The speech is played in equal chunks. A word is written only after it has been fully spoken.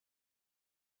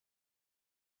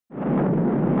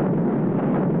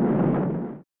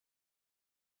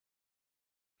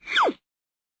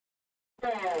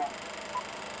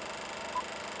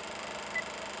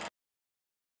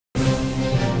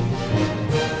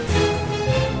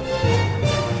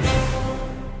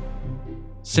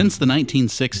Since the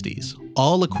 1960s,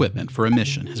 all equipment for a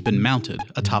mission has been mounted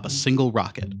atop a single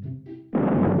rocket.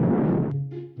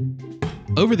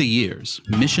 Over the years,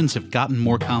 missions have gotten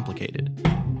more complicated,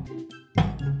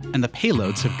 and the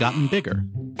payloads have gotten bigger,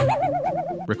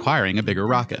 requiring a bigger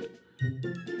rocket.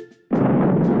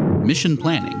 Mission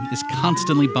planning is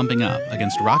constantly bumping up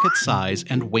against rocket size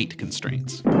and weight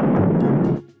constraints.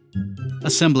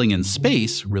 Assembling in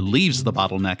space relieves the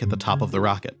bottleneck at the top of the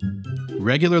rocket.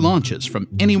 Regular launches from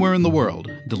anywhere in the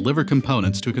world deliver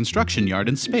components to a construction yard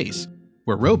in space,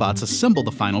 where robots assemble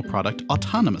the final product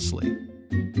autonomously.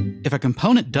 If a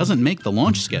component doesn't make the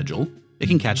launch schedule, it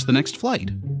can catch the next flight.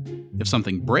 If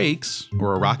something breaks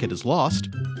or a rocket is lost,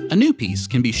 a new piece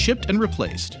can be shipped and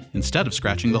replaced instead of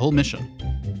scratching the whole mission.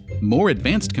 More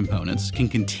advanced components can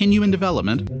continue in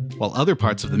development while other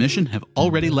parts of the mission have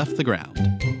already left the ground.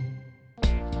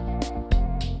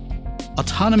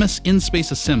 Autonomous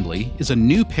in-space assembly is a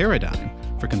new paradigm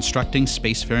for constructing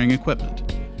spacefaring equipment.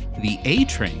 The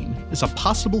A-Train is a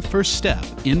possible first step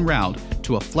en route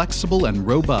to a flexible and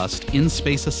robust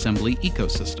in-space assembly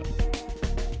ecosystem.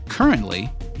 Currently,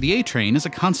 the A-Train is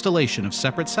a constellation of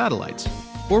separate satellites,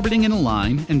 orbiting in a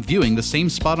line and viewing the same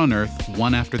spot on Earth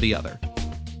one after the other.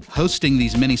 Hosting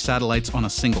these many satellites on a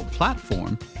single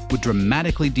platform would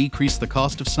dramatically decrease the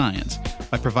cost of science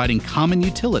by providing common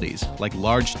utilities like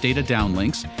large data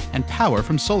downlinks and power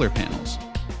from solar panels.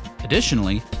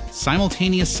 Additionally,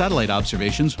 simultaneous satellite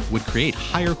observations would create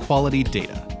higher quality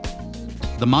data.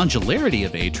 The modularity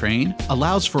of A-Train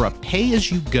allows for a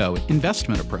pay-as-you-go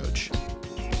investment approach.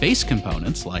 Base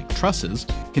components, like trusses,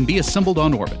 can be assembled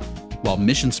on orbit, while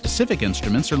mission-specific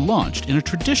instruments are launched in a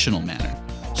traditional manner,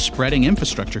 spreading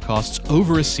infrastructure costs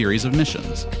over a series of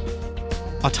missions.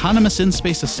 Autonomous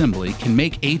in-space assembly can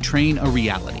make A-Train a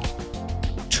reality.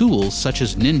 Tools such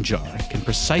as Ninjar can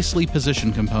precisely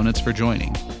position components for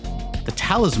joining. The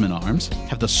Talisman arms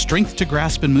have the strength to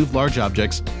grasp and move large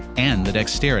objects and the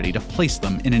dexterity to place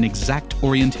them in an exact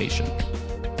orientation.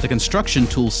 The construction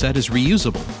tool set is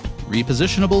reusable,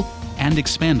 repositionable, and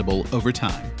expandable over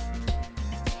time.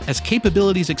 As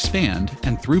capabilities expand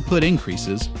and throughput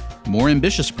increases, more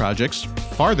ambitious projects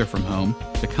farther from home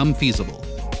become feasible.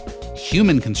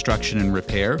 Human construction and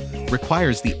repair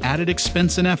requires the added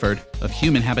expense and effort of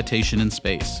human habitation in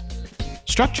space.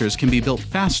 Structures can be built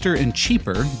faster and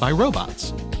cheaper by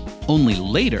robots. Only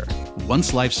later,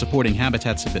 once life-supporting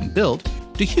habitats have been built,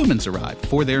 do humans arrive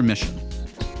for their mission.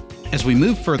 As we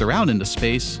move further out into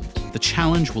space, the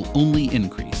challenge will only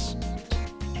increase.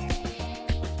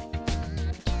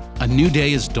 A new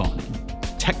day is dawning.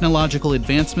 Technological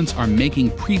advancements are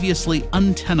making previously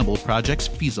untenable projects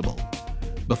feasible.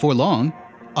 Before long,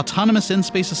 autonomous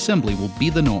in-space assembly will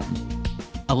be the norm,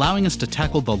 allowing us to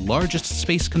tackle the largest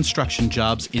space construction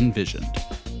jobs envisioned.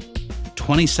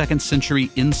 22nd century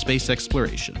in-space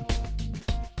exploration.